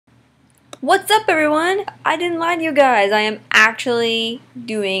What's up, everyone? I didn't lie to you guys. I am actually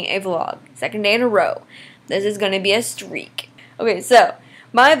doing a vlog. Second day in a row. This is gonna be a streak. Okay, so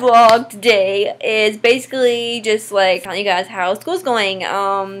my vlog today is basically just like telling you guys how school's going,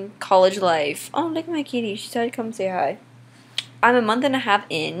 college life. Oh, look at my kitty. She said come say hi. I'm a month and a half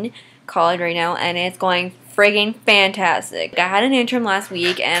in college right now, and it's going friggin' fantastic. I had an intern last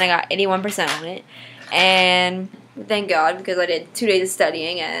week, and I got 81% on it. And thank God, because I did 2 days of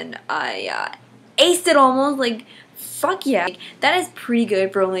studying, and I aced it almost. Like, fuck yeah. Like, that is pretty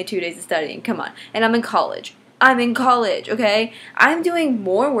good for only 2 days of studying. Come on. And I'm in college. I'm in college, okay? I'm doing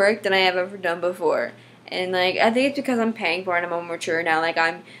more work than I have ever done before. And, like, I think it's because I'm paying for it and I'm more mature now. Like,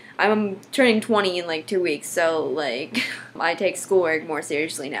 I'm turning 20 in, like, 2 weeks. So, like, I take schoolwork more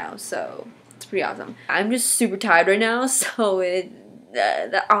seriously now. So, it's pretty awesome. I'm just super tired right now. So,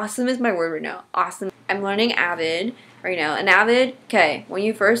 the awesome is my word right now. Awesome. I'm learning Avid right now. And Avid, okay, when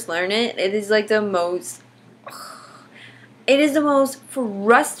you first learn it, it is like the most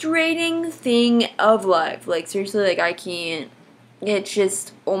frustrating thing of life. Like, seriously, like, I can't. It's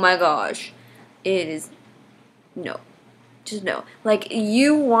just, oh my gosh. It is, no. Just no. Like,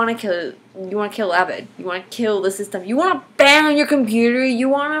 you want to kill Avid. You want to kill the system. You want to ban your computer. You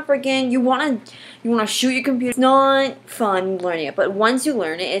want to shoot your computer. It's not fun learning it, but once you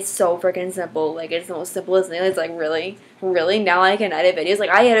learn it, it's so freaking simple. Like, it's the most simplest thing. It's like, really? Now I can edit videos.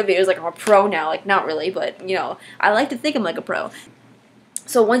 Like, I edit videos like I'm a pro now. Like, not really, but, you know, I like to think I'm like a pro.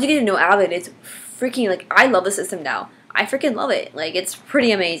 So once you get to know Avid, it's freaking, like, I love the system now. I freaking love it. Like, it's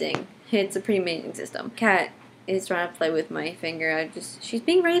pretty amazing. It's a pretty amazing system. Cat is trying to play with my finger. She's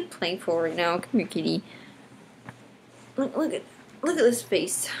being very playful right now. Come here, kitty. Look at this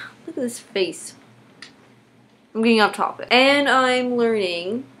face. Look at this face. I'm getting off topic. And I'm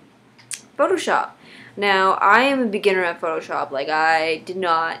learning Photoshop. Now, I am a beginner at Photoshop. Like, I did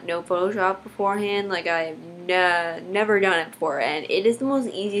not know Photoshop beforehand. Like, I've never done it before. And it is the most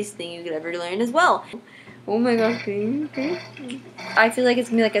easiest thing you could ever learn as well. Oh my gosh, okay. I feel like it's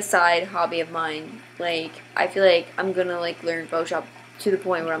gonna be like a side hobby of mine. Like, I feel like I'm gonna like learn Photoshop to the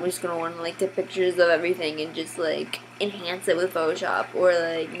point where I'm just gonna want to like take pictures of everything and just like enhance it with Photoshop, or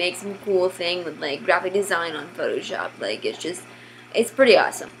like make some cool thing with like graphic design on Photoshop. Like, it's pretty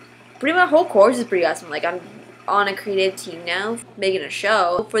awesome. Pretty much my whole course is pretty awesome. Like, I'm on a creative team now, making a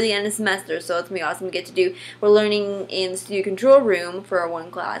show for the end of the semester, so it's gonna be awesome to get to do. We're learning in the studio control room for our one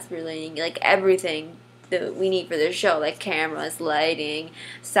class. We're learning like everything that we need for this show, like cameras, lighting,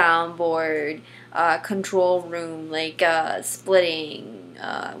 soundboard, control room, like splitting,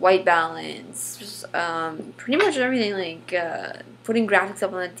 white balance, just, pretty much everything, like putting graphics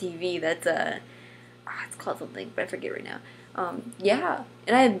up on the TV. That's it's called something, but I forget right now. Yeah,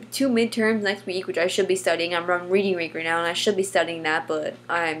 and I have 2 midterms next week, which I should be studying. I'm on reading week right now, and I should be studying that, but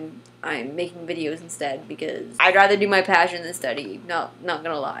I'm making videos instead because I'd rather do my passion than study. Not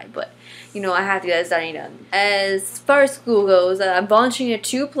gonna lie, but you know, I have to get studying done. As far as school goes, I'm volunteering at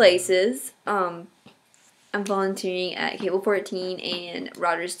 2 places. I'm volunteering at Cable 14 and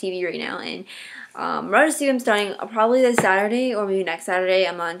Rogers TV right now, and Rogers TV I'm starting probably this Saturday or maybe next Saturday.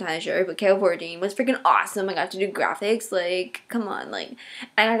 I'm not entirely sure, but Cable 14 was freaking awesome. I got to do graphics. Like, come on, like,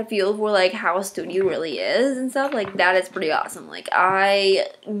 I got a feel for like how a studio really is and stuff. Like, that is pretty awesome. Like, I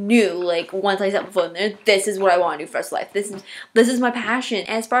knew, like, once I set my foot in there, this is what I want to do for the rest of life. This is my passion.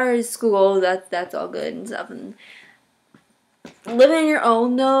 As far as school, that's all good and stuff. And living on your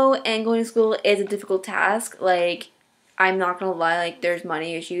own, though, and going to school is a difficult task. Like, I'm not gonna lie, like, there's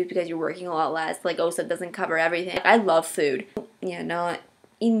money issues because you're working a lot less. Like, OSA doesn't cover everything. I love food. Yeah, no,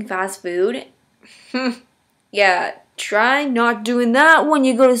 eating fast food. Yeah, try not doing that when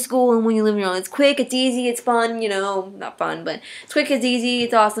you go to school and when you live on your own. It's quick, it's easy, it's fun, you know, not fun, but it's quick, it's easy,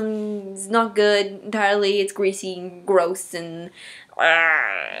 it's awesome, it's not good entirely, it's greasy and gross, and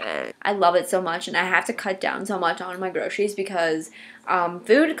I love it so much, and I have to cut down so much on my groceries because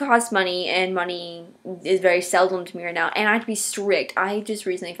food costs money, and money is very seldom to me right now, and I have to be strict. I just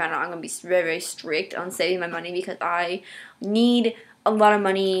recently found out I'm going to be very, very strict on saving my money because I need a lot of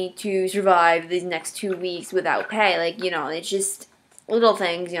money to survive these next 2 weeks without pay. Like, you know, it's just little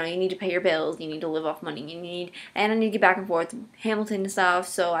things, you know, you need to pay your bills, you need to live off money, and I need to get back and forth to Hamilton and stuff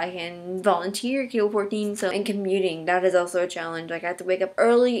so I can volunteer at Cable 14, so, and commuting, that is also a challenge. Like, I have to wake up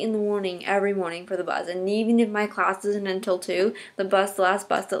early in the morning, every morning for the bus, and even if my class isn't until 2, the last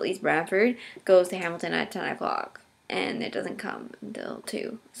bus that leaves Brantford goes to Hamilton at 10 o'clock, and it doesn't come until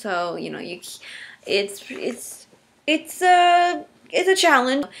 2, so, you know, it's it's a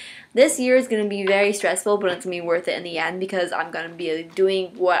challenge. This year is going to be very stressful, but it's going to be worth it in the end because I'm going to be doing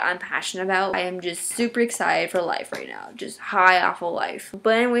what I'm passionate about. I am just super excited for life right now. Just high off of life.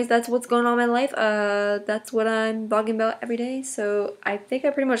 But anyways, that's what's going on in my life. That's what I'm vlogging about every day. So I think I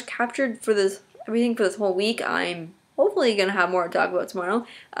pretty much captured everything for this whole week. I'm hopefully going to have more to talk about tomorrow.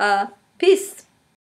 Peace.